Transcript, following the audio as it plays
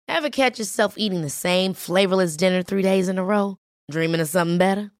Ever catch yourself eating the same flavorless dinner 3 days in a row? Dreaming of something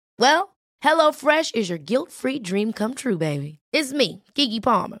better? Well, HelloFresh is your guilt-free dream come true, baby. It's me, Keke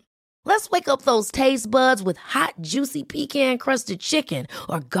Palmer. Let's wake up those taste buds with hot, juicy pecan-crusted chicken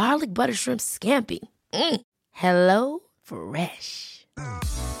or garlic butter shrimp scampi. Hello Fresh.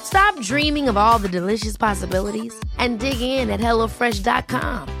 Stop dreaming of all the delicious possibilities and dig in at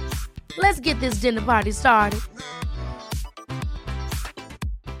HelloFresh.com. Let's get this dinner party started.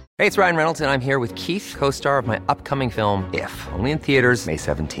 Hey, it's Ryan Reynolds, and I'm here with Keith, co-star of my upcoming film, If, only in theaters May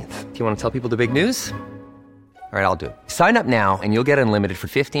 17th. Do you want to tell people the big news? All right, I'll do it. Sign up now and you'll get unlimited for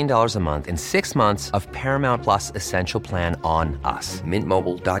 $15 a month and 6 months of Paramount Plus Essential Plan on us.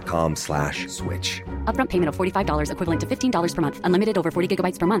 MintMobile.com/switch. Upfront payment of $45 equivalent to $15 per month. Unlimited over 40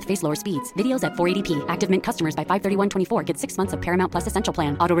 gigabytes per month. Face lower speeds. Videos at 480p. Active Mint customers by 531.24 get 6 months of Paramount Plus Essential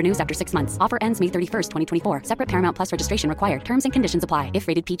Plan. Auto renews after 6 months. Offer ends May 31st, 2024. Separate Paramount Plus registration required. Terms and conditions apply if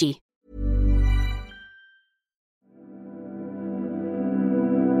rated PG.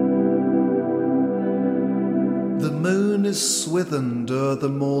 The moon is swithened o'er the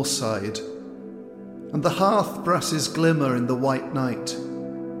moorside, and the hearth brasses glimmer in the white night.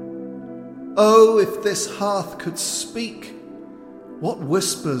 Oh, if this hearth could speak, what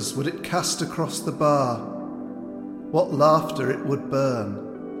whispers would it cast across the bar? What laughter it would burn.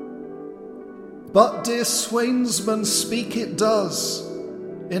 But, dear swainsman, speak it does,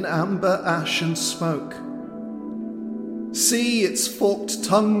 in amber, ash and smoke. See its forked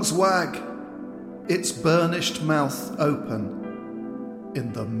tongues wag, its burnished mouth open,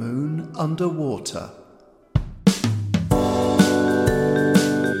 in the moon underwater.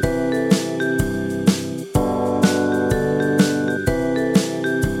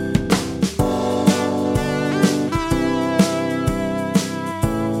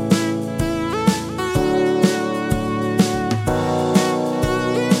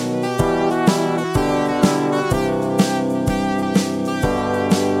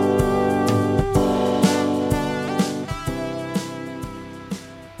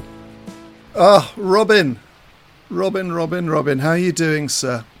 Robin, how are you doing,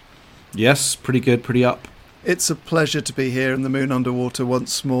 sir? Yes, pretty good, pretty up. It's a pleasure to be here in the Moon Underwater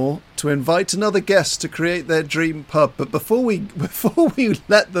once more, to invite another guest to create their dream pub. But before we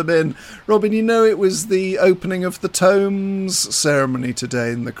let them in, Robin, you know it was the opening of the Tomes ceremony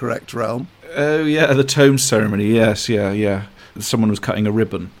today in the Correct Realm. Oh, yeah, the Tomes ceremony, yes, yeah. Someone was cutting a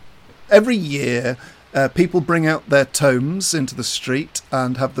ribbon. Every year, people bring out their tomes into the street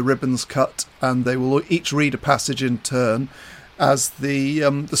and have the ribbons cut, and they will each read a passage in turn as the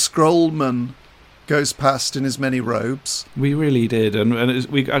scrollman goes past in his many robes. We really did, and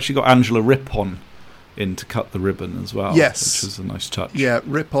we actually got Angela Rippon in to cut the ribbon as well. Yes. Which was a nice touch. Yeah,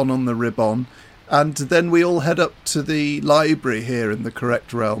 Rippon on the ribbon. And then we all head up to the library here in the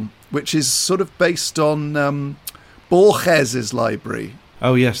Correct Realm, which is sort of based on Borges's library.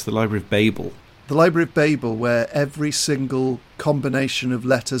 Oh yes, the Library of Babel. The Library of Babel, where every single combination of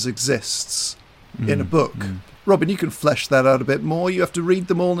letters exists in a book. Robin, you can flesh that out a bit more. You have to read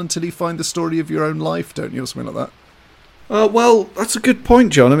them all until you find the story of your own life, don't you, or something like that? Well, that's a good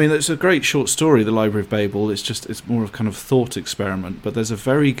point, John. I mean, it's a great short story, The Library of Babel. It's more of a kind of thought experiment. But there's a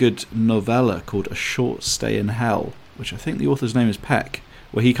very good novella called A Short Stay in Hell, which I think the author's name is Peck,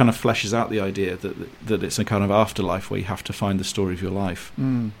 where he kind of fleshes out the idea that it's a kind of afterlife where you have to find the story of your life.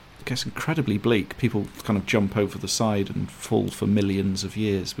 It gets incredibly bleak. People kind of jump over the side and fall for millions of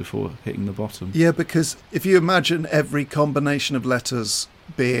years before hitting the bottom. Yeah, because if you imagine every combination of letters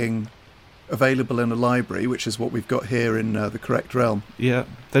being available in a library, which is what we've got here in the Correct Realm. Yeah,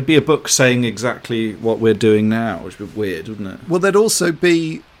 there'd be a book saying exactly what we're doing now, which would be weird, wouldn't it? Well, there'd also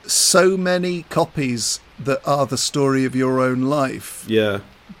be so many copies that are the story of your own life. Yeah.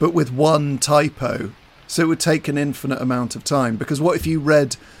 But with one typo. So it would take an infinite amount of time. Because what if you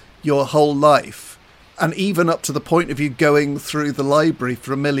read your whole life, and even up to the point of you going through the library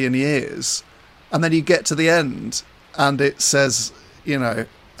for 1,000,000 years, and then you get to the end, and it says, you know,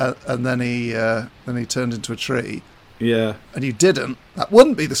 and then he turned into a tree. Yeah. And you didn't. That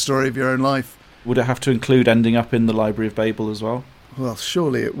wouldn't be the story of your own life. Would it have to include ending up in the Library of Babel as well? Well,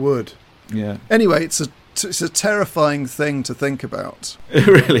 surely it would. Yeah. Anyway, it's a terrifying thing to think about. It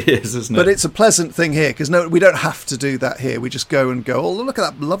really is, isn't it? But it's a pleasant thing here, because no, we don't have to do that here. We just go, oh, look at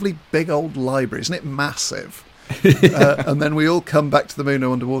that lovely big old library. Isn't it massive? And then we all come back to the Moon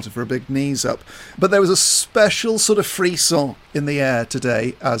Underwater for a big knees up. But there was a special sort of frisson in the air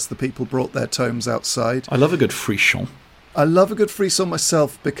today as the people brought their tomes outside. I love a good frisson. I love a good frisson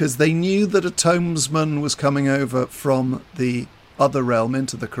myself, because they knew that a tomesman was coming over from the other realm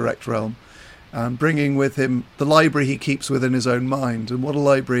into the Correct Realm. bringing with him the library he keeps within his own mind. And what a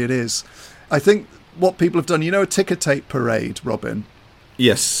library it is. I think what people have done, a ticker tape parade, Robin?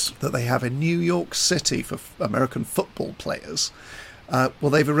 Yes. That they have in New York City for American football players.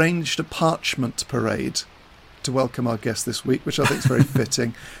 Well, they've arranged a parchment parade to welcome our guest this week, which I think is very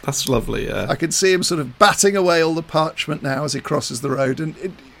fitting. That's lovely, yeah. I can see him sort of batting away all the parchment now as he crosses the road.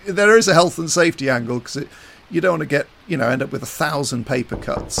 And there is a health and safety angle, because you don't want to get, end up with 1,000 paper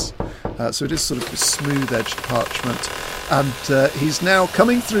cuts. So it is sort of a smooth-edged parchment. And he's now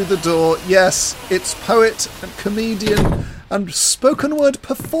coming through the door. Yes, it's poet and comedian and spoken word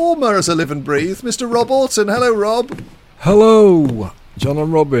performer as I live and breathe, Mr. Rob Auton. Hello, Rob. Hello, John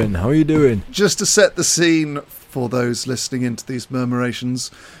and Robin. How are you doing? Just to set the scene for those listening into these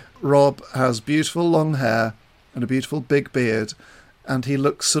murmurations, Rob has beautiful long hair and a beautiful big beard, and he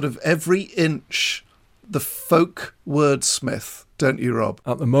looks sort of every inch the folk wordsmith, don't you, Rob?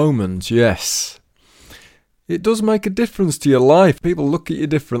 At the moment, yes. It does make a difference to your life. People look at you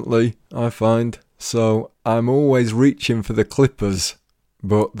differently, I find. So I'm always reaching for the clippers,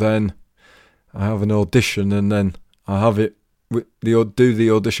 but then I have an audition, and then I have it do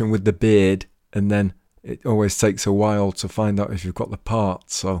the audition with the beard, and then it always takes a while to find out if you've got the part.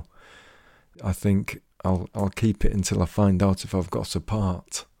 So I think I'll keep it until I find out if I've got a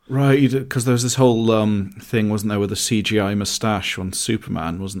part. Right, because there was this whole thing, wasn't there, with a CGI moustache on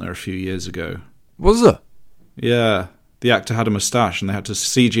Superman, wasn't there, a few years ago? Was there? Yeah. The actor had a moustache, and they had to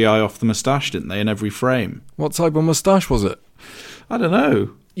CGI off the moustache, didn't they, in every frame? What type of moustache was it? I don't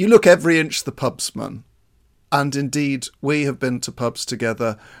know. You look every inch the pubsman. And indeed, we have been to pubs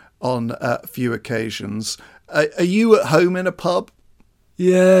together on a few occasions. Are you at home in a pub?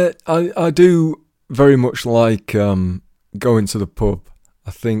 Yeah, I do very much like going to the pub.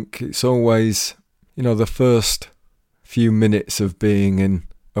 I think it's always, the first few minutes of being in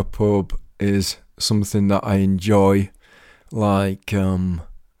a pub is something that I enjoy. Like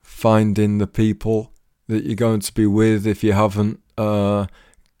finding the people that you're going to be with if you haven't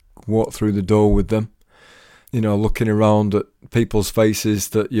walked through the door with them. Looking around at people's faces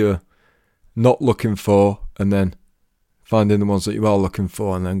that you're not looking for, and then finding the ones that you are looking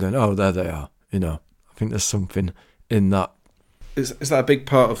for, and then going, oh, there they are. I think there's something in that. Is that a big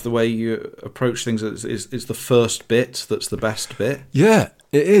part of the way you approach things? Is the first bit that's the best bit? Yeah,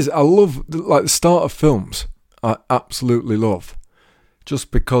 it is. I love the start of films. I absolutely love,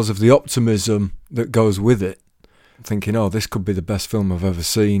 just because of the optimism that goes with it. Thinking, oh, this could be the best film I've ever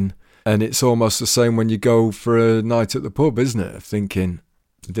seen. And it's almost the same when you go for a night at the pub, isn't it? Thinking,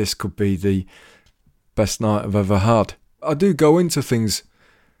 this could be the best night I've ever had. I do go into things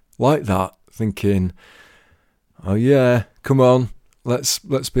like that, thinking, oh yeah, come on, let's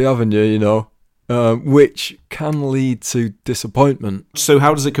be having you, which can lead to disappointment. So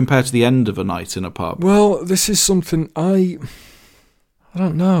how does it compare to the end of a night in a pub? Well, this is something I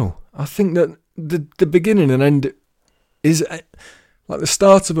don't know. I think that the beginning and end is like the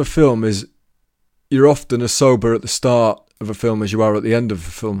start of a film is, you're often as sober at the start of a film as you are at the end of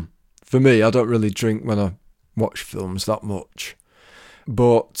a film. For me, I don't really drink when I watch films that much.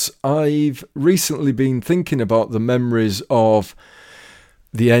 But I've recently been thinking about the memories of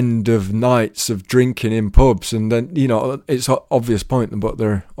the end of nights of drinking in pubs, and then, it's an obvious point, but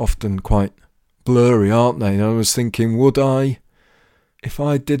they're often quite blurry, aren't they? And I was thinking, if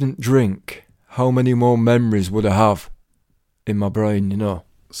I didn't drink, how many more memories would I have in my brain,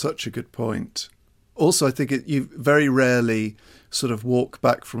 Such a good point. Also, I think you very rarely sort of walk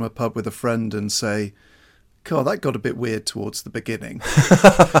back from a pub with a friend and say, God, that got a bit weird towards the beginning.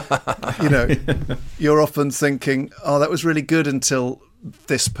 You're often thinking, oh, that was really good until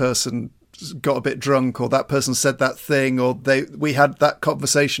this person got a bit drunk, or that person said that thing, or we had that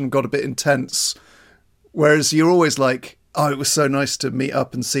conversation got a bit intense. Whereas you're always like, oh, it was so nice to meet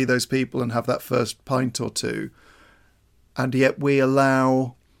up and see those people and have that first pint or two. And yet we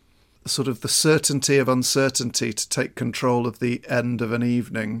allow sort of the certainty of uncertainty to take control of the end of an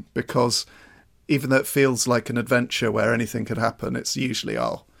evening, because even though it feels like an adventure where anything could happen, it's usually,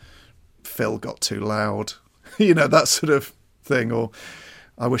 oh, Phil got too loud, that sort of thing, or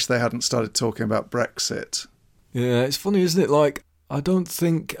I wish they hadn't started talking about Brexit. Yeah, it's funny, isn't it? Like, I don't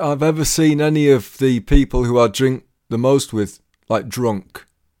think I've ever seen any of the people who I drink the most with, like, drunk.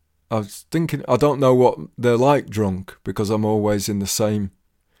 I was thinking, I don't know what they're like drunk, because I'm always in the same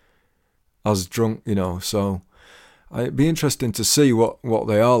as drunk, so it'd be interesting to see what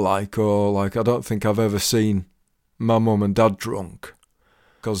they are like, or like, I don't think I've ever seen my mum and dad drunk,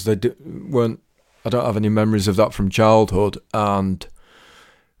 because they weren't, I don't have any memories of that from childhood, and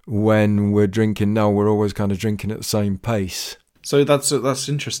when we're drinking now, we're always kind of drinking at the same pace. So that's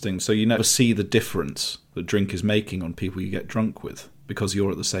interesting. So you never see the difference that drink is making on people you get drunk with because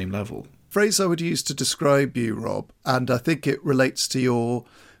you're at the same level. Phrase I would use to describe you, Rob, and I think it relates to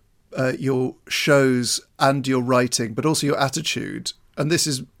your shows and your writing, but also your attitude. And this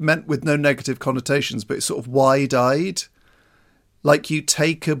is meant with no negative connotations, but it's sort of wide-eyed. Like you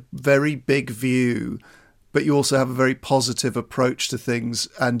take a very big view, but you also have a very positive approach to things,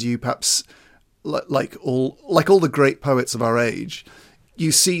 and you perhaps, like all the great poets of our age,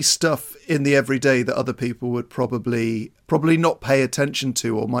 you see stuff in the everyday that other people would probably not pay attention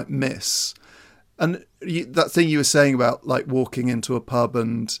to or might miss. And that thing you were saying about like walking into a pub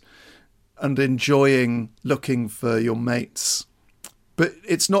and enjoying looking for your mates. But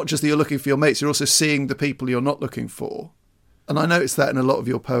it's not just that you're looking for your mates, you're also seeing the people you're not looking for. And I noticed that in a lot of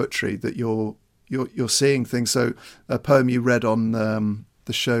your poetry, that you're seeing things. So a poem you read on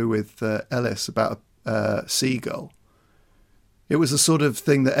the show with Ellis about a seagull. It was the sort of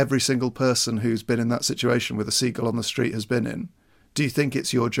thing that every single person who's been in that situation with a seagull on the street has been in. Do you think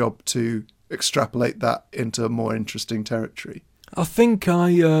it's your job to extrapolate that into a more interesting territory? I think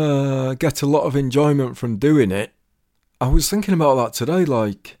I get a lot of enjoyment from doing it. I was thinking about that today,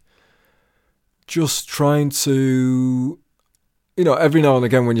 like just trying to, every now and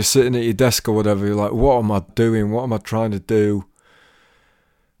again when you're sitting at your desk or whatever, you're like, what am I doing? What am I trying to do?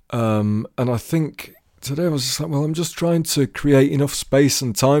 And I think today I was just like, well, I'm just trying to create enough space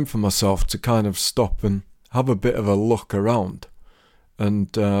and time for myself to kind of stop and have a bit of a look around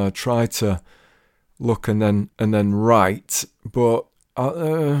and try to look and then write. But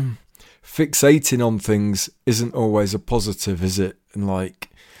fixating on things isn't always a positive, is it? And like,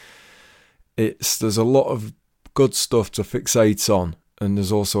 there's a lot of good stuff to fixate on, and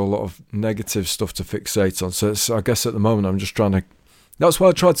there's also a lot of negative stuff to fixate on. So I guess at the moment I'm just trying to. That's why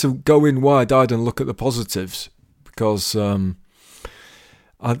I tried to go in wide-eyed and look at the positives, because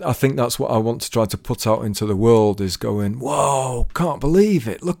I think that's what I want to try to put out into the world, is going, whoa, can't believe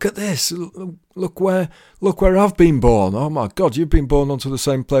it, look at this, look where I've been born. Oh my God, you've been born onto the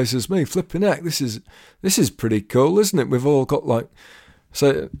same place as me, flipping heck, this is pretty cool, isn't it? We've all got like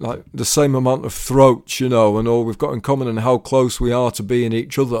the same amount of throats, and all we've got in common, and how close we are to being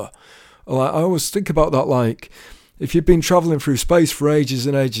each other. Like, I always think about that, like, if you've been travelling through space for ages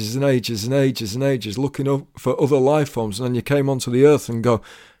and ages and ages and ages and ages, looking up for other life forms, and then you came onto the Earth and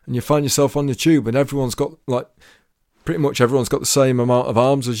you find yourself on the tube, and everyone's got, like, pretty much everyone's got the same amount of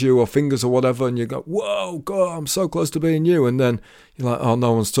arms as you, or fingers or whatever, and you go, whoa, God, I'm so close to being you, and then you're like, oh,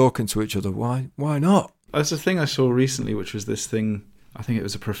 no one's talking to each other. Why not? There's a thing I saw recently, which was this thing, I think it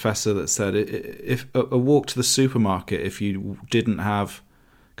was a professor that said, if a walk to the supermarket, if you didn't have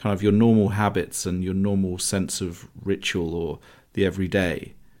kind of your normal habits and your normal sense of ritual or the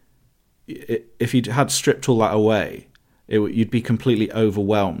everyday, if you had stripped all that away, you'd be completely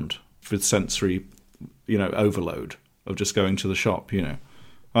overwhelmed with sensory, overload of just going to the shop.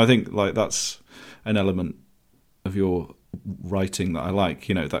 I think like that's an element of your writing that I like.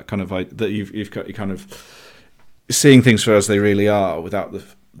 That kind of that you've got, you kind of seeing things for as they really are without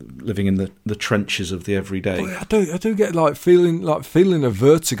living in the trenches of the everyday. I do get like feeling a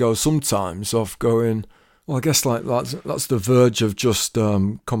vertigo sometimes of going, well, I guess like that's the verge of just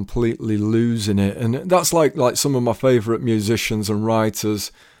completely losing it, and that's like some of my favourite musicians and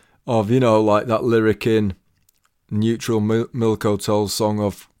writers of like that lyric in Neutral Milk Hotel's song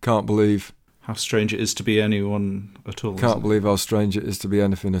of "Can't believe how strange it is to be anyone at all." Can't believe how strange it is to be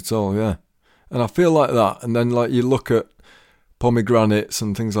anything at all. Yeah, and I feel like that, and then like you look at pomegranates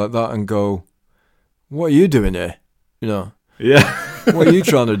and things like that and go, what are you doing here? Yeah. What are you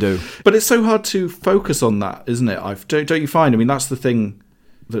trying to do? But it's so hard to focus on that, isn't it? Don't you find? I mean, that's the thing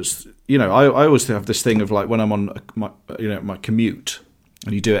that's, I always have this thing of like when I'm on my commute,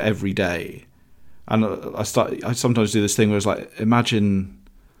 and you do it every day. And I sometimes do this thing where it's like, imagine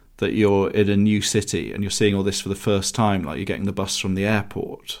that you're in a new city and you're seeing all this for the first time, like you're getting the bus from the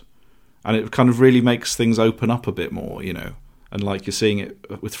airport. And it kind of really makes things open up a bit more, and like you're seeing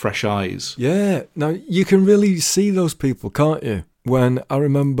it with fresh eyes. Yeah. Now, you can really see those people, can't you? When I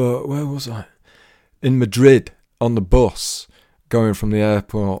remember, where was I? In Madrid, on the bus, going from the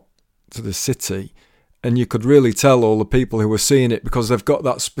airport to the city, and you could really tell all the people who were seeing it, because they've got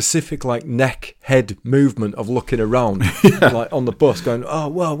that specific like neck, head movement of looking around, like on the bus, going, oh,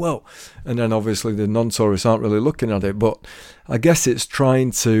 well. And then obviously the non-tourists aren't really looking at it, but I guess it's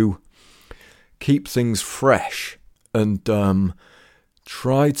trying to keep things fresh and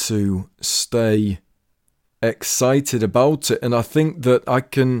try to stay excited about it. And I think that I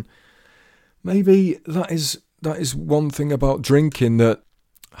can, maybe that is one thing about drinking that,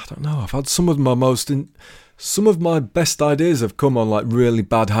 I don't know, I've had some of my most some of my best ideas have come on like really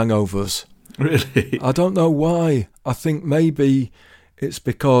bad hangovers. Really? I don't know why. I think maybe it's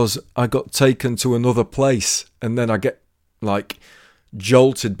because I got taken to another place and then I get like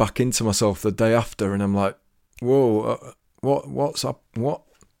jolted back into myself the day after and I'm like, whoa, what's up?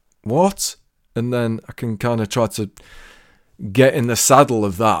 What? And then I can kind of try to get in the saddle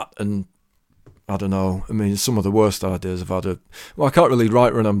of that, and I don't know. I mean, some of the worst ideas I've had I can't really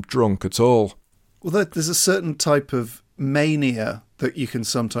write when I'm drunk at all. Well, there's a certain type of mania that you can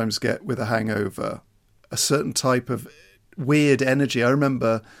sometimes get with a hangover, a certain type of weird energy. I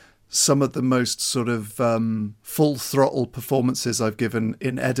remember some of the most sort of full throttle performances I've given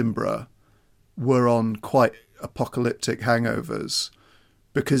in Edinburgh were on quite apocalyptic hangovers,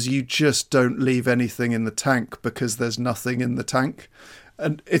 because you just don't leave anything in the tank because there's nothing in the tank.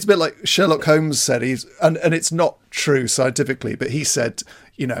 And it's a bit like Sherlock Holmes said, and it's not true scientifically, but he said,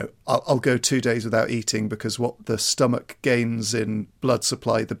 you know, I'll go 2 days without eating because what the stomach gains in blood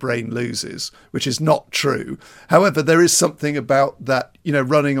supply, the brain loses, which is not true. However, there is something about that, you know,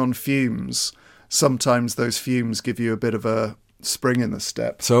 running on fumes. Sometimes those fumes give you a bit of a spring in the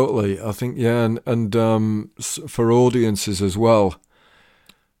step. Totally. I think, yeah, and for audiences as well,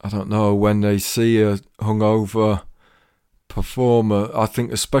 I don't know, when they see a hungover performer, I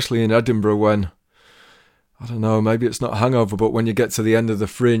think especially in Edinburgh when, I don't know, maybe it's not hangover, but when you get to the end of the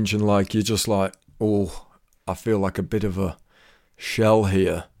Fringe and like you're just like, oh, I feel like a bit of a shell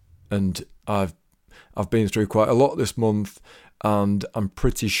here, and I've been through quite a lot this month, and I'm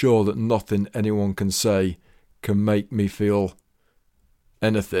pretty sure that nothing anyone can say can make me feel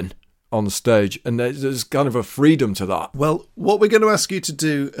anything on stage, and there's kind of a freedom to that. Well, what we're going to ask you to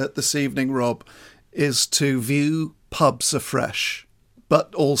do this evening, Rob, is to view pubs afresh,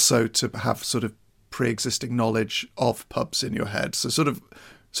 but also to have sort of pre-existing knowledge of pubs in your head. So sort of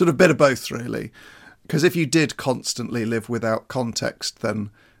bit of both, really. Because if you did constantly live without context, then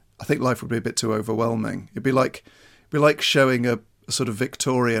I think life would be a bit too overwhelming. It'd be like showing a sort of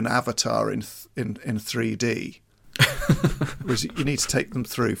Victorian avatar in 3D. Whereas you need to take them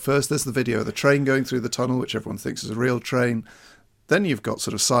through. First, there's the video of the train going through the tunnel, which everyone thinks is a real train. Then you've got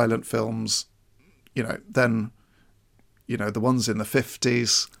sort of silent films, then, the ones in the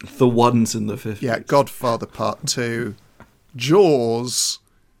 50s. The ones in the 50s. Yeah, Godfather Part 2, Jaws,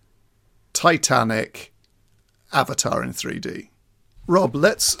 Titanic, Avatar in 3D. Rob,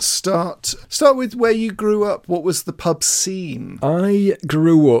 let's start with where you grew up. What was the pub scene? I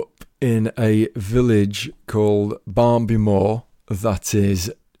grew up in a village called Barnby Moor that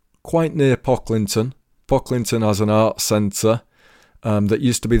is quite near Pocklington. Pocklington has an art centre that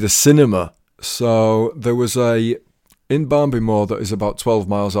used to be the cinema. So there was in Barnby Moor, that is about 12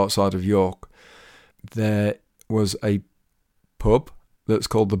 miles outside of York, there was a pub that's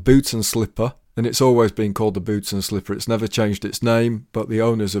called the Boot and Slipper, and it's always been called the Boot and Slipper. It's never changed its name, but the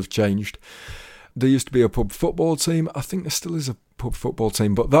owners have changed. There used to be a pub football team. I think there still is a pub football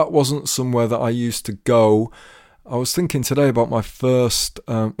team, but that wasn't somewhere that I used to go. I was thinking today about my first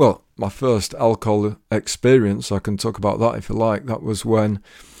alcohol experience. I can talk about that if you like. That was when,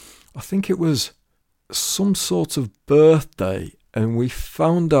 I think it was some sort of birthday, and we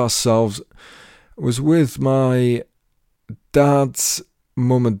found ourselves, it was with my dad's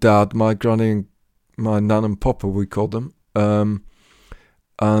mum and dad, my granny and my nan and papa, we called them,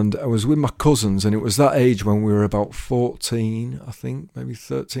 and I was with my cousins, and it was that age when we were about 14, I think, maybe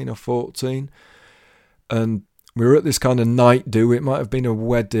 13 or 14, and we were at this kind of night do. It might have been a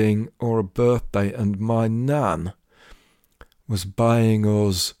wedding or a birthday, and my nan was buying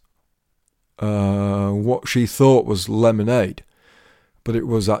us what she thought was lemonade, but it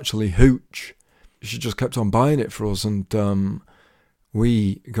was actually hooch. She just kept on buying it for us, and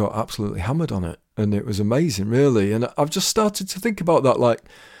we got absolutely hammered on it, and it was amazing, really. And I've just started to think about that, like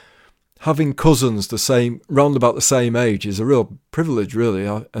having cousins round about the same age is a real privilege, really.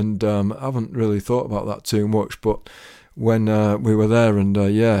 I haven't really thought about that too much, but when we were there, and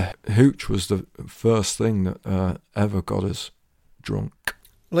hooch was the first thing that ever got us drunk.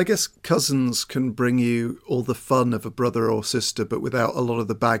 Well, I guess cousins can bring you all the fun of a brother or sister, but without a lot of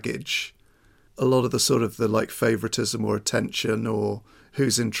the baggage, a lot of the sort of the like favoritism or attention or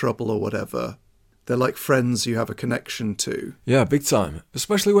who's in trouble or whatever. They're like friends you have a connection to. Yeah, big time.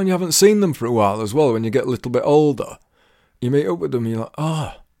 Especially when you haven't seen them for a while as well, when you get a little bit older. You meet up with them and you're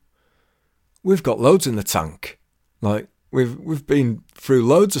like, we've got loads in the tank. Like, we've been through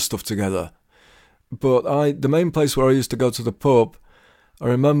loads of stuff together. But the main place where I used to go to the pub, I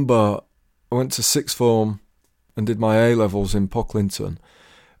remember I went to sixth form and did my A-levels in Pocklington,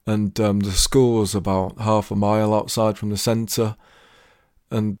 and the school was about half a mile outside from the centre,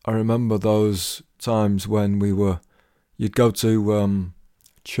 and I remember those times when you'd go to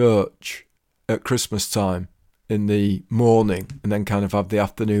church at Christmas time in the morning and then kind of have the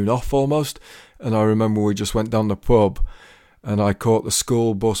afternoon off almost. And I remember we just went down the pub and I caught the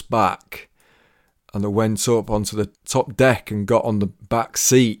school bus back and I went up onto the top deck and got on the back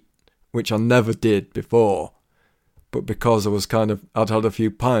seat, which I never did before. But because I'd had a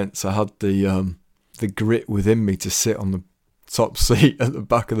few pints, I had the grit within me to sit on the top seat at the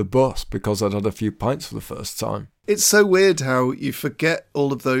back of the bus because I'd had a few pints for the first time. It's so weird how you forget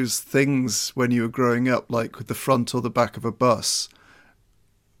all of those things when you were growing up, like with the front or the back of a bus,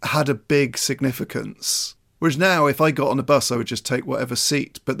 had a big significance. Whereas now, if I got on a bus, I would just take whatever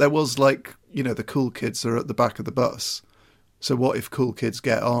seat. But there was the cool kids are at the back of the bus. So what if cool kids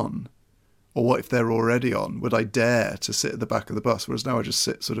get on? Or what if they're already on? Would I dare to sit at the back of the bus? Whereas now I just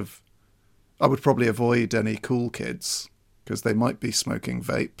sit I would probably avoid any cool kids because they might be smoking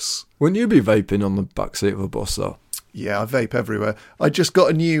vapes. Wouldn't you be vaping on the back seat of a bus though? Yeah, I vape everywhere. I just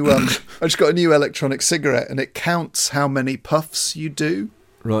got a new electronic cigarette and it counts how many puffs you do.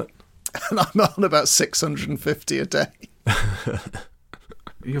 Right. And I'm on about 650 a day.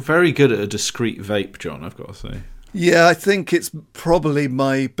 You're very good at a discreet vape, John, I've got to say. Yeah, I think it's probably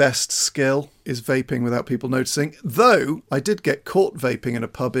my best skill is vaping without people noticing. Though I did get caught vaping in a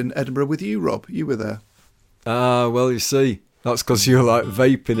pub in Edinburgh with you, Rob. You were there. Ah, well, you see, that's because you're like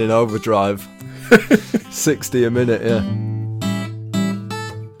vaping in overdrive. 60 a minute, yeah.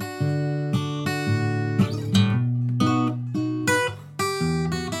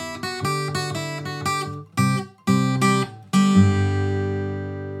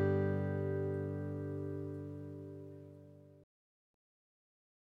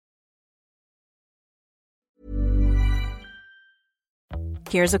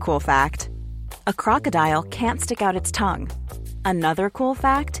 Here's a cool fact. A crocodile can't stick out its tongue. Another cool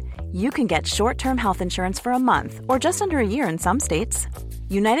fact, you can get short-term health insurance for a month or just under a year in some states.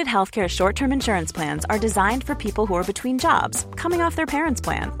 United Healthcare short-term insurance plans are designed for people who are between jobs, coming off their parents'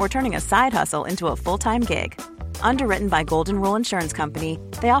 plan, or turning a side hustle into a full-time gig. Underwritten by Golden Rule Insurance Company,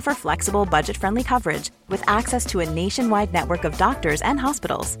 they offer flexible, budget-friendly coverage with access to a nationwide network of doctors and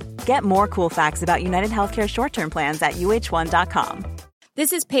hospitals. Get more cool facts about United Healthcare short-term plans at uh1.com.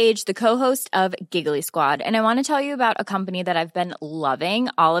 This is Paige, the co-host of Giggly Squad, and I want to tell you about a company that I've been loving,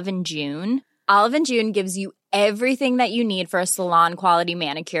 Olive & June. Olive & June gives you everything that you need for a salon-quality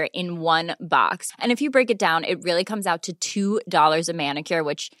manicure in one box. And if you break it down, it really comes out to $2 a manicure,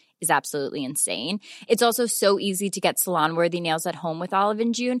 which is absolutely insane. It's also so easy to get salon-worthy nails at home with Olive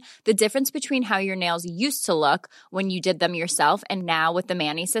 & June. The difference between how your nails used to look when you did them yourself and now with the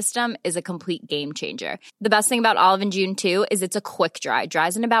Mani system is a complete game changer. The best thing about Olive & June, too, is it's a quick dry.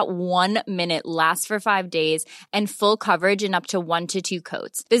 Dries in about 1 minute, lasts for 5 days, and full coverage in up to 1 to 2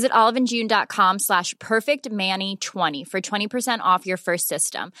 coats. Visit oliveandjune.com/perfectmani20 for 20% off your first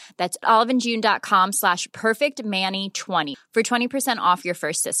system. That's oliveandjune.com/perfectmani20 for 20% off your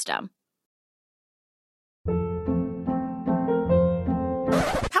first system.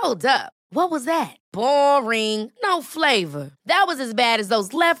 Hold up. What was that? Boring. No flavor. That was as bad as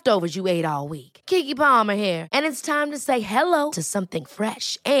those leftovers you ate all week. Keke Palmer here, and it's time to say hello to something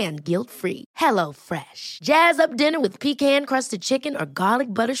fresh and guilt-free. Hello Fresh. Jazz up dinner with pecan-crusted chicken or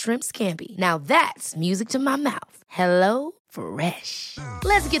garlic butter shrimp scampi. Now that's music to my mouth. Hello Fresh.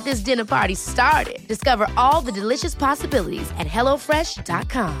 Let's get this dinner party started. Discover all the delicious possibilities at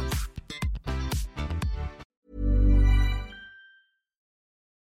hellofresh.com.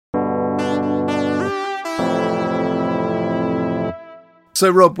 So,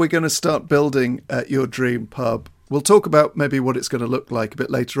 Rob, we're going to start building your dream pub. We'll talk about maybe what it's going to look like a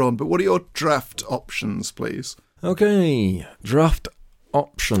bit later on, but what are your draft options, please? Okay, draft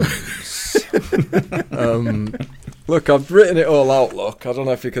options. Look, I've written it all out, look. I don't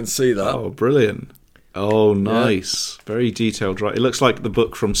know if you can see that. Oh, brilliant. Oh, nice. Yeah. Very detailed, right? It looks like the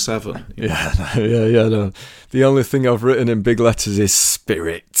book from Seven. Yeah. No. The only thing I've written in big letters is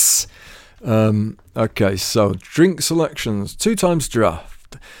spirits. Okay, so drink selections, 2 times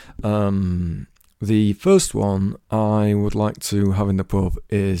draft. The first one I would like to have in the pub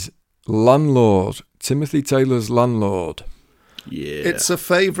is Landlord, Timothy Taylor's Landlord. Yeah. It's a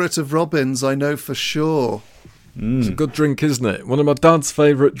favourite of Robin's, I know for sure. It's a good drink, isn't it? One of my dad's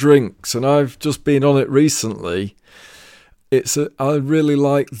favourite drinks, and I've just been on it recently. I really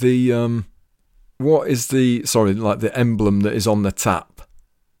like the the emblem that is on the tap.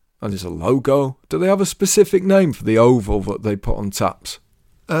 And it's a logo. Do they have a specific name for the oval that they put on taps?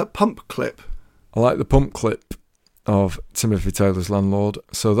 Pump clip. I like the pump clip of Timothy Taylor's Landlord.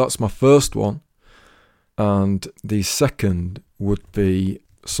 So that's my first one. And the second would be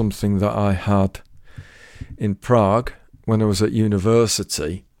something that I had in Prague when I was at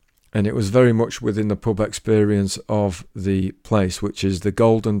university, and it was very much within the pub experience of the place, which is the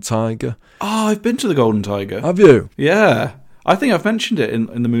Golden Tiger. Oh, I've been to the Golden Tiger. Have you? Yeah. I think I've mentioned it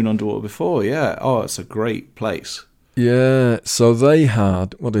in the Moon Underwater before, yeah. Oh, it's a great place. Yeah, so they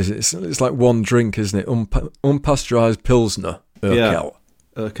had, what is it? It's like one drink, isn't it? Unpasteurised Pilsner, Urquell.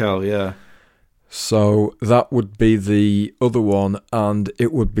 Yeah, Urquell, yeah. So that would be the other one, and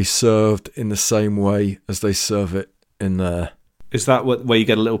it would be served in the same way as they serve it in there. Is that where you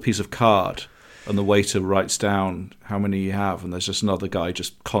get a little piece of card and the waiter writes down how many you have, and there's just another guy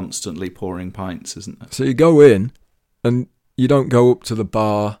just constantly pouring pints, isn't there? So you go in, and you don't go up to the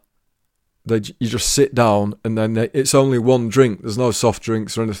bar. You just sit down, and then it's only one drink. There's no soft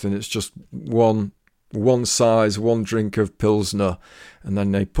drinks or anything. It's just one size, one drink of Pilsner, and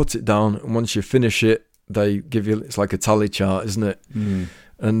then they put it down. And once you finish it, they give you, it's like a tally chart, isn't it? Mm.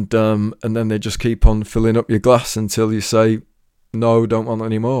 And then they just keep on filling up your glass until you say, no, don't want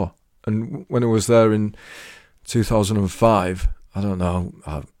any more. And when I was there in 2005, I don't know,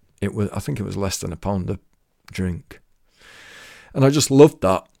 I think it was less than £1 a drink. And I just loved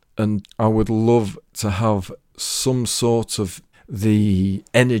that. And I would love to have some sort of the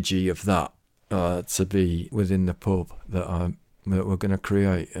energy of that to be within the pub that we're going to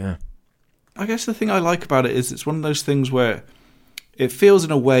create, yeah. I guess the thing I like about it is it's one of those things where it feels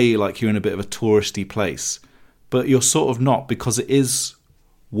in a way like you're in a bit of a touristy place, but you're sort of not, because it is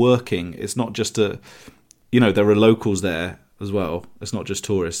working. It's not just there are locals there as well. It's not just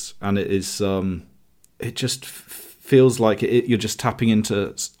tourists. And it is, it just feels like you're just tapping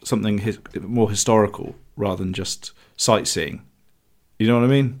into something more historical rather than just sightseeing. You know what I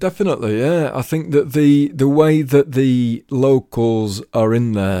mean? Definitely, yeah. I think that the way that the locals are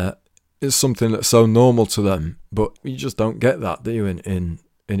in there is something that's so normal to them, but you just don't get that, do you, in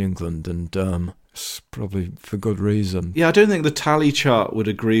England? And it's probably for good reason. Yeah, I don't think the tally chart would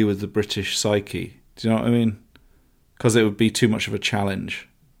agree with the British psyche. Do you know what I mean? Because it would be too much of a challenge.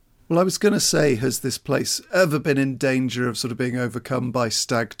 Well, I was going to say, has this place ever been in danger of sort of being overcome by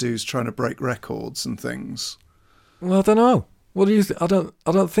stag doos trying to break records and things? Well, I don't know. What do you think? I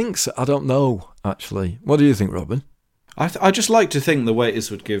don't think so. I don't know, actually. What do you think, Robin? I just like to think the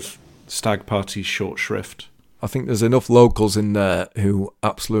waiters would give stag parties short shrift. I think there's enough locals in there who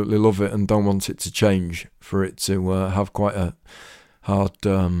absolutely love it and don't want it to change for it to have quite a hard,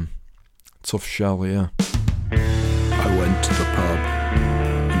 tough shell, yeah. I went to the pub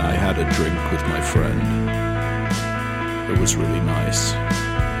and I had a drink with my friend. It was really nice.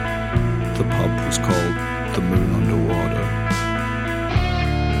 The pub was called The Moon Underwater.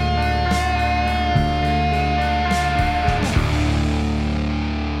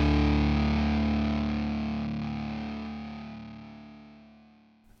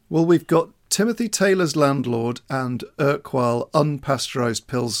 Well, we've got Timothy Taylor's Landlord and Urquell Unpasteurised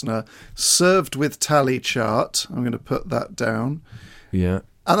Pilsner served with tally chart. I'm going to put that down. Yeah.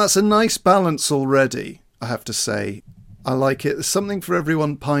 And that's a nice balance already, I have to say. I like it. There's something for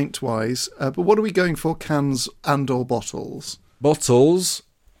everyone pint-wise. But what are we going for, cans and or bottles? Bottles.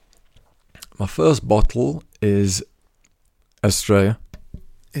 My first bottle is Estrella.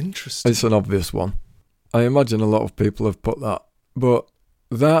 Interesting. It's an obvious one. I imagine a lot of people have put that. But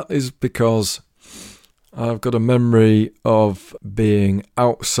that is because I've got a memory of being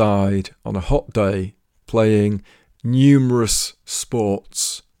outside on a hot day playing numerous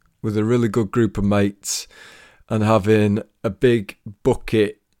sports with a really good group of mates and having a big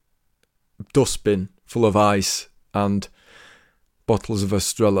bucket dustbin full of ice and bottles of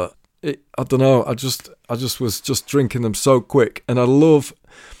Estrella. I don't know, I just was just drinking them so quick. And I love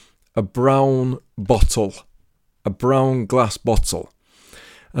a brown bottle, a brown glass bottle.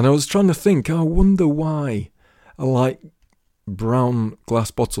 And I was trying to think, I wonder why I like brown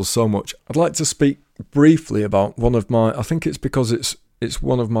glass bottles so much. I'd like to speak briefly about one of my, I think it's because it's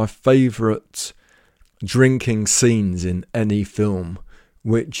one of my favourite drinking scenes in any film,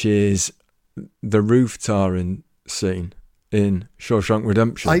 which is the roof tarring scene in Shawshank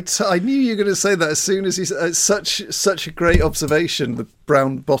Redemption. I knew you were going to say that as soon as you said such a great observation, the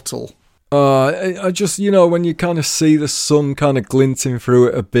brown bottle. I just, when you kind of see the sun kind of glinting through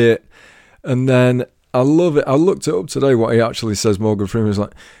it a bit, and then I love it. I looked it up today, what he actually says, Morgan Freeman is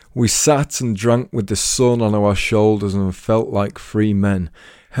like, we sat and drank with the sun on our shoulders and felt like free men.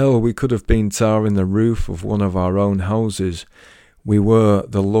 Hell, we could have been tarring the roof of one of our own houses. We were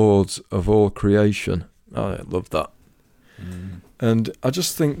the lords of all creation. I love that. Mm. And I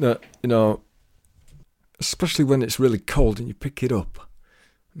just think that, especially when it's really cold and you pick it up,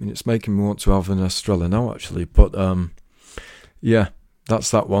 I mean, it's making me want to have an Estrella now, actually. But, yeah,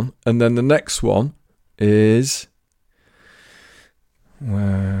 that's that one. And then the next one, is...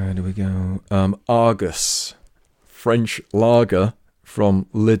 Where do we go? Argus. French lager from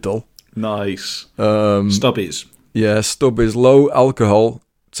Lidl. Nice. Stubbies. Yeah, Stubbies. Low alcohol,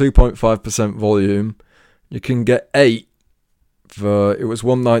 2.5% volume. You can get 8 for... It was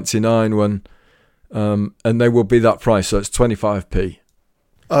 $1.99 when... and they will be that price, so it's 25p.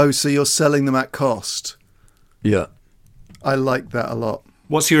 Oh, so you're selling them at cost? Yeah. I like that a lot.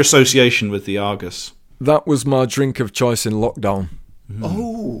 What's your association with the Argus? That was my drink of choice in lockdown.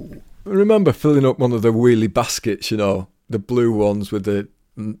 Oh. I remember filling up one of the wheelie baskets, you know, the blue ones with the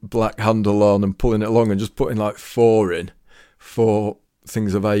black handle on, and pulling it along and just putting like 4 in. 4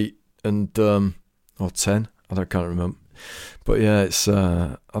 things of 8 and or 10. I can't remember. But yeah, it's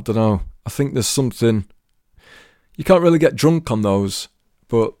I don't know. I think there's something... You can't really get drunk on those,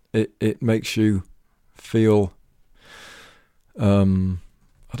 but it makes you feel...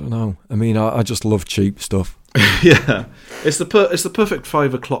 I don't know. I mean, I just love cheap stuff. Yeah, it's the perfect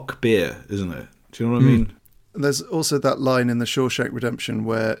 5 o'clock beer, isn't it? Do you know what I mean? And there's also that line in The Shawshank Redemption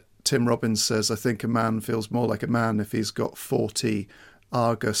where Tim Robbins says, "I think a man feels more like a man if he's got 40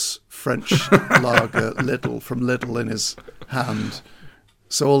 Argus French lager from Lidl in his hand.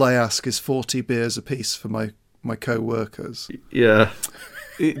 So all I ask is 40 beers apiece for my co-workers." Yeah,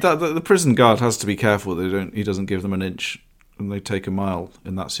 the prison guard has to be careful that he doesn't give them an inch and they take a mile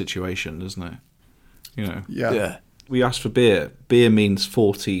in that situation, isn't it? You know. Yeah. We asked for beer. Beer means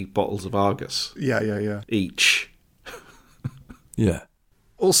 40 bottles of Argus. Yeah. Each. Yeah.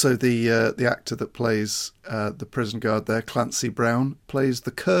 Also, the actor that plays the prison guard there, Clancy Brown, plays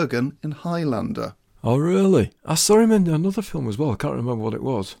the Kurgan in Highlander. Oh, really? I saw him in another film as well. I can't remember what it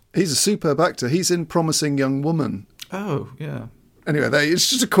was. He's a superb actor. He's in Promising Young Woman. Oh, yeah. Anyway, it's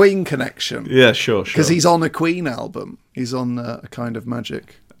just a Queen connection. Yeah, sure. Because he's on a Queen album. He's on A Kind of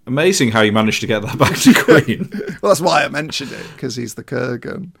Magic. Amazing how you managed to get that back to Queen. Well, that's why I mentioned it, because he's the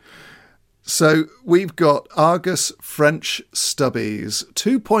Kurgan. So we've got Argus French Stubbies,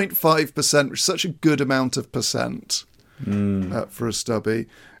 2.5%, which is such a good amount of percent for a stubby.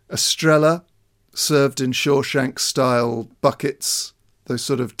 Estrella, served in Shawshank-style buckets, those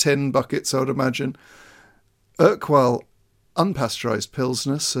sort of tin buckets, I would imagine. Urquell unpasteurised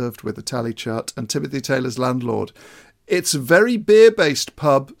Pilsner, served with a tally chart, and Timothy Taylor's Landlord. It's a very beer-based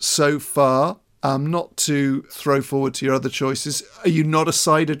pub so far. Not to throw forward to your other choices. Are you not a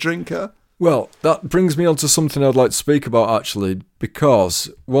cider drinker? Well, that brings me on to something I'd like to speak about, actually, because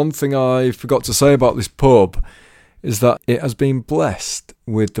one thing I forgot to say about this pub is that it has been blessed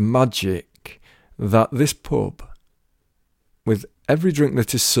with the magic that this pub, with every drink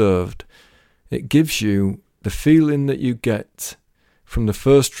that is served, it gives you the feeling that you get from the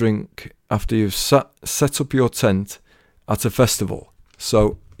first drink after you've set up your tent at a festival.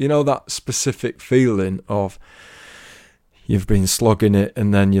 So, you know that specific feeling of you've been slogging it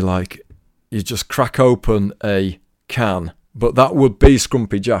and then you just crack open a can. But that would be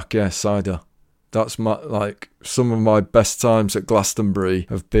Scrumpy Jack, yeah, cider. That's some of my best times at Glastonbury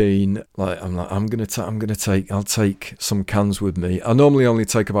have been I'll take some cans with me. I normally only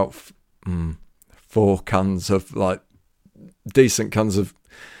take about 4 cans of decent cans of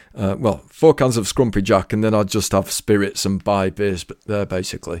 4 cans of Scrumpy Jack, and then I'd just have spirits and buy beers there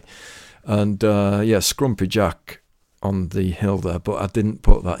basically. And Scrumpy Jack on the hill there, but I didn't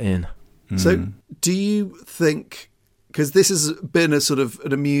put that in. So do you think, because this has been a sort of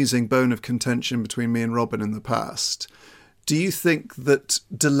an amusing bone of contention between me and Robin in the past, do you think that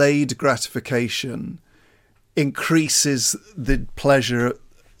delayed gratification increases the pleasure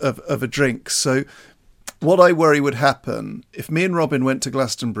of a drink? So what I worry would happen if me and Robin went to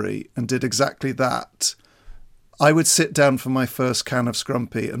Glastonbury and did exactly that, I would sit down for my first can of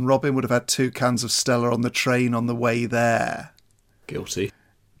Scrumpy and Robin would have had 2 cans of Stella on the train on the way there.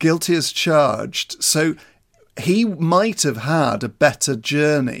 Guilty as charged. So he might have had a better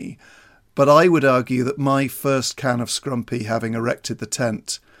journey, but I would argue that my first can of Scrumpy, having erected the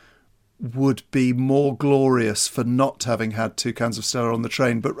tent, would be more glorious for not having had 2 cans of Stella on the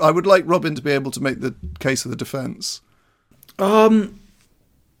train. But I would like Robin to be able to make the case of the defence. I'm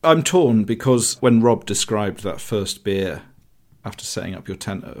torn, because when Rob described that first beer after setting up your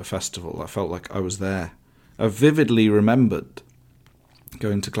tent at a festival, I felt like I was there. I vividly remembered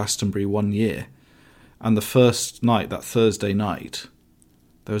going to Glastonbury one year, and the first night, that Thursday night,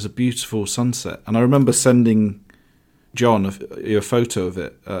 there was a beautiful sunset. And I remember sending John a photo of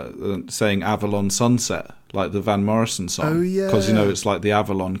it, saying Avalon Sunset, like the Van Morrison song. Oh, yeah. Because, it's like the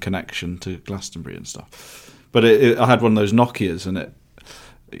Avalon connection to Glastonbury and stuff. But I had one of those Nokias, and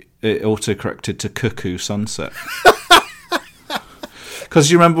it auto-corrected to Cuckoo Sunset. Because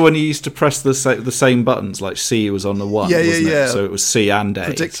you remember when you used to press the same buttons, like C was on the 1, wasn't it? So it was C and A.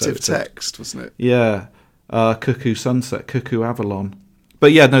 Predictive text, wasn't it? Yeah. Cuckoo Sunset, Cuckoo Avalon.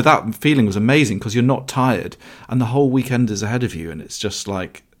 But yeah, no, that feeling was amazing because you're not tired and the whole weekend is ahead of you, and it's just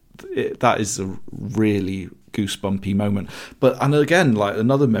like, that is a really goosebumpy moment. And again, like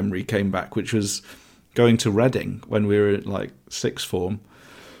another memory came back, which was going to Reading when we were in like sixth form,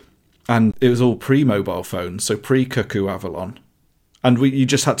 and it was all pre-mobile phones, so pre-Cuckoo Avalon, and you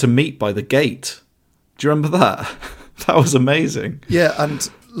just had to meet by the gate. Do you remember that? That was amazing. Yeah, and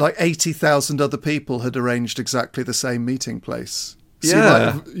like 80,000 other people had arranged exactly the same meeting place. So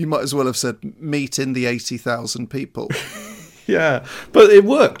Yeah. you might as well have said meet in the 80,000 people. Yeah, but it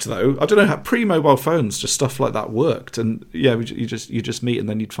worked though. I don't know how pre-mobile phones, just stuff like that worked, and yeah, you just meet and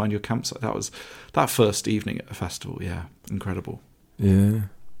then you'd find your campsite. That was that first evening at a festival. Yeah, incredible. Yeah,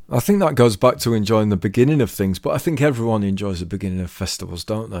 I think that goes back to enjoying the beginning of things, but I think everyone enjoys the beginning of festivals,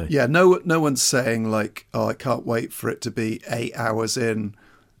 don't they? Yeah, no one's saying like, oh, I can't wait for it to be 8 hours in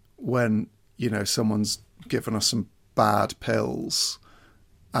when, someone's given us some bad pills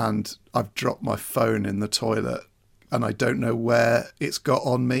and I've dropped my phone in the toilet and I don't know where it's got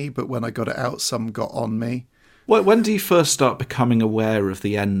on me, but when I got it out, some got on me. When do you first start becoming aware of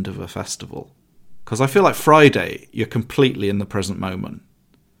the end of a festival? Because I feel like Friday, you're completely in the present moment.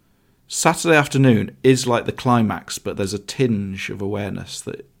 Saturday afternoon is like the climax, but there's a tinge of awareness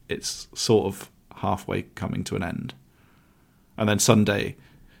that it's sort of halfway coming to an end. And then Sunday,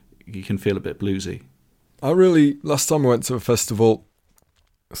 you can feel a bit bluesy. Last time I went to a festival,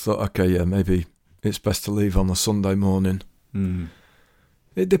 I thought, okay, yeah, maybe it's best to leave on a Sunday morning. Mm.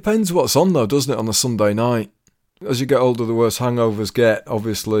 It depends what's on though, doesn't it, on a Sunday night? As you get older, the worse hangovers get,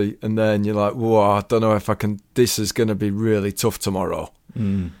 obviously, and then you're like, whoa, I don't know if I can, this is going to be really tough tomorrow.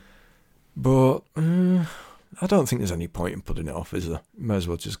 Mm. But I don't think there's any point in putting it off, is there? May as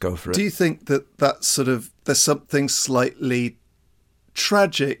well just go for it. Do you think that that's sort of, there's something slightly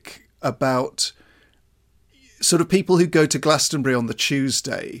tragic about sort of people who go to Glastonbury on the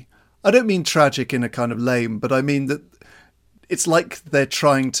Tuesday? I don't mean tragic in a kind of lame, but I mean that it's like they're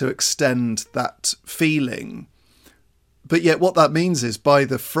trying to extend that feeling. But yet what that means is by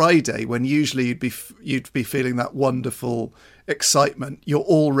the Friday, when usually you'd be feeling that wonderful excitement, you're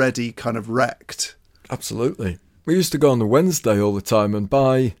already kind of wrecked. Absolutely. We used to go on the Wednesday all the time and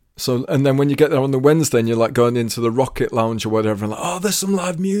and then when you get there on the Wednesday and you're like going into the Rocket Lounge or whatever, and like, oh, there's some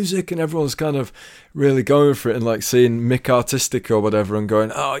live music, and everyone's kind of really going for it and like seeing Mick Artistic or whatever and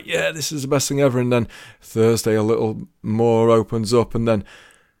going, oh yeah, this is the best thing ever. And then Thursday a little more opens up, and then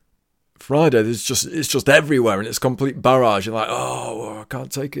Friday it's just everywhere and it's complete barrage. You're like, oh, I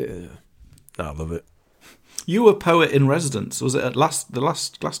can't take it. I love it. You were poet in residence. Was it at the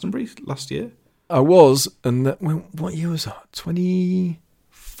last Glastonbury last year? I was, and what year was that?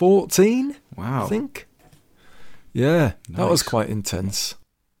 2014? Wow. I think. Yeah, Nice. That was quite intense.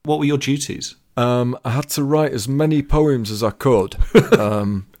 What were your duties? I had to write as many poems as I could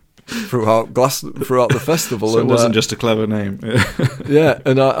throughout the festival. So it wasn't just a clever name. Yeah,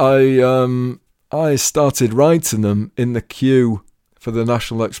 and I started writing them in the queue for the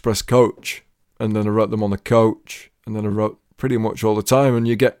National Express coach, and then I wrote them on the coach, and then I wrote pretty much all the time. And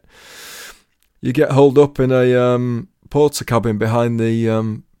you get holed up in a porter cabin behind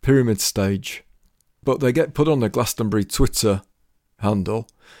the pyramid stage, but they get put on the Glastonbury Twitter handle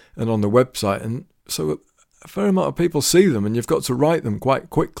and on the website, and so a fair amount of people see them, and you've got to write them quite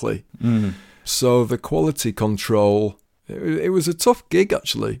quickly. Mm. So the quality control, it was a tough gig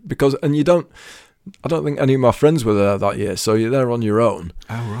actually, I don't think any of my friends were there that year, so you're there on your own.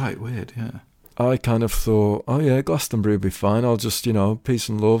 Oh right, weird, yeah. I kind of thought, oh yeah, Glastonbury will be fine. I'll just, peace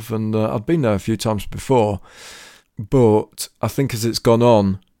and love. And I'd been there a few times before. But I think as it's gone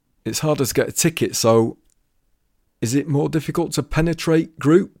on, it's harder to get a ticket. So is it more difficult to penetrate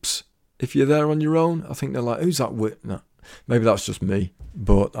groups if you're there on your own? I think they're like, who's that with? No, maybe that's just me.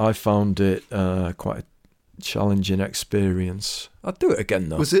 But I found it quite a challenging experience. I'd do it again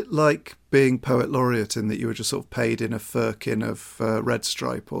though. Was it like being poet laureate in that you were just sort of paid in a firkin of red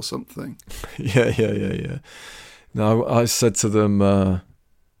stripe or something? Yeah. No, I said to them,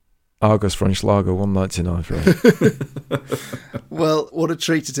 Argos French Lager, $1.99 for it. Well, what a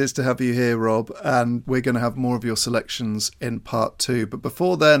treat it is to have you here, Rob, and we're going to have more of your selections in part 2. But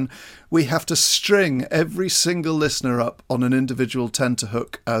before then, we have to string every single listener up on an individual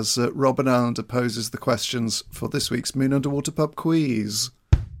tenterhook as Rob and Allender poses the questions for this week's Moon Underwater Pub quiz.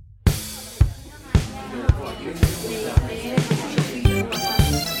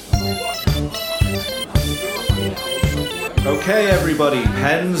 Okay, everybody,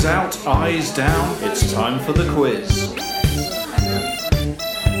 pens out, eyes down. It's time for the quiz.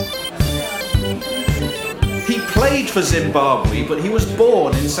 played for Zimbabwe, but he was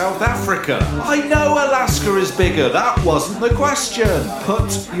born in South Africa. I know Alaska is bigger. That wasn't the question.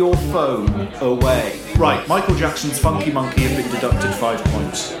 Put your phone away. Right, Michael Jackson's Funky Monkey have been deducted 5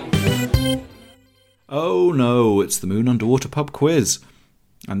 points. Oh no, it's the Moon Underwater Pub quiz.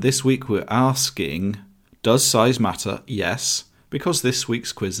 And this week we're asking, does size matter? Yes, because this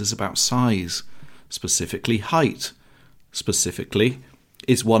week's quiz is about size, specifically height. Specifically,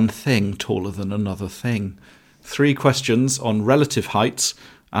 is one thing taller than another thing? 3 questions on relative heights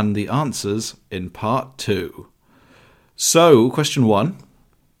and the answers in part 2. So, question 1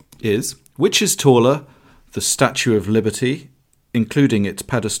 is, which is taller, the Statue of Liberty, including its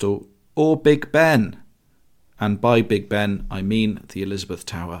pedestal, or Big Ben? And by Big Ben, I mean the Elizabeth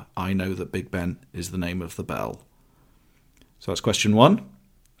Tower. I know that Big Ben is the name of the bell. So that's question 1.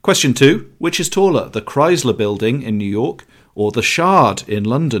 Question 2, which is taller, the Chrysler Building in New York or the Shard in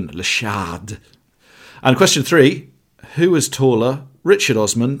London? Le Shard. And question 3, who is taller, Richard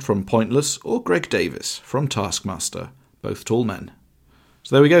Osman from Pointless or Greg Davis from Taskmaster? Both tall men.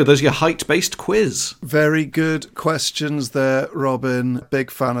 So there we go. There's your height-based quiz. Very good questions there, Robin. Big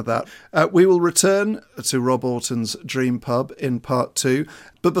fan of that. We will return to Rob Auton's Dream Pub in part 2.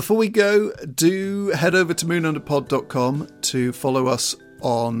 But before we go, do head over to moonunderpod.com to follow us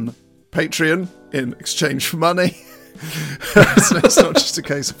on Patreon in exchange for money. So it's not just a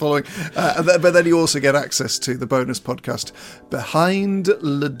case of following. But then you also get access to the bonus podcast, Behind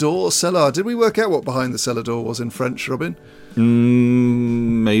Le Door Cellar. Did we work out what Behind the Cellar Door was in French, Robin?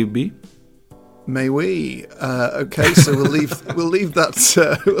 Maybe. May we? Okay, so we'll leave that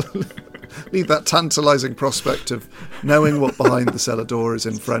leave that tantalising prospect of knowing what Behind the Cellar Door is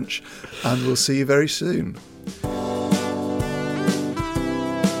in French, and we'll see you very soon.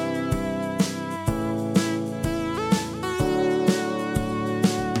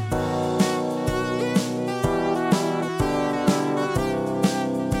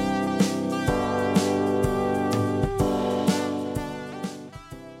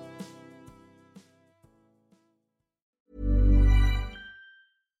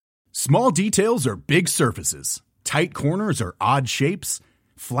 Small details are big surfaces. Tight corners are odd shapes.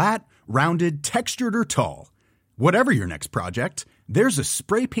 Flat, rounded, textured, or tall. Whatever your next project, there's a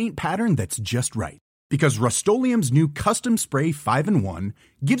spray paint pattern that's just right. Because Rust-Oleum's new Custom Spray 5-in-1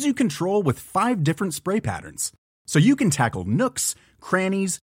 gives you control with 5 different spray patterns. So you can tackle nooks,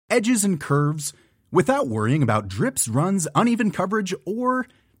 crannies, edges, and curves without worrying about drips, runs, uneven coverage, or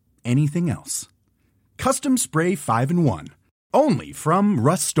anything else. Custom Spray 5-in-1. Only from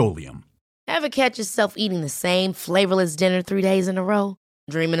Rust-Oleum. Ever catch yourself eating the same flavorless dinner 3 days in a row?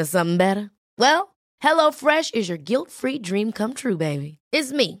 Dreaming of something better? Well, HelloFresh is your guilt-free dream come true, baby.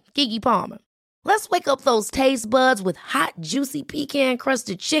 It's me, Keke Palmer. Let's wake up those taste buds with hot, juicy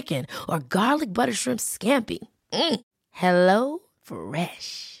pecan-crusted chicken or garlic butter shrimp scampi. Hello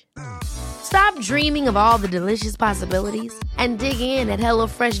Fresh. Stop dreaming of all the delicious possibilities and dig in at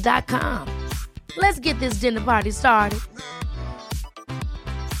HelloFresh.com. Let's get this dinner party started.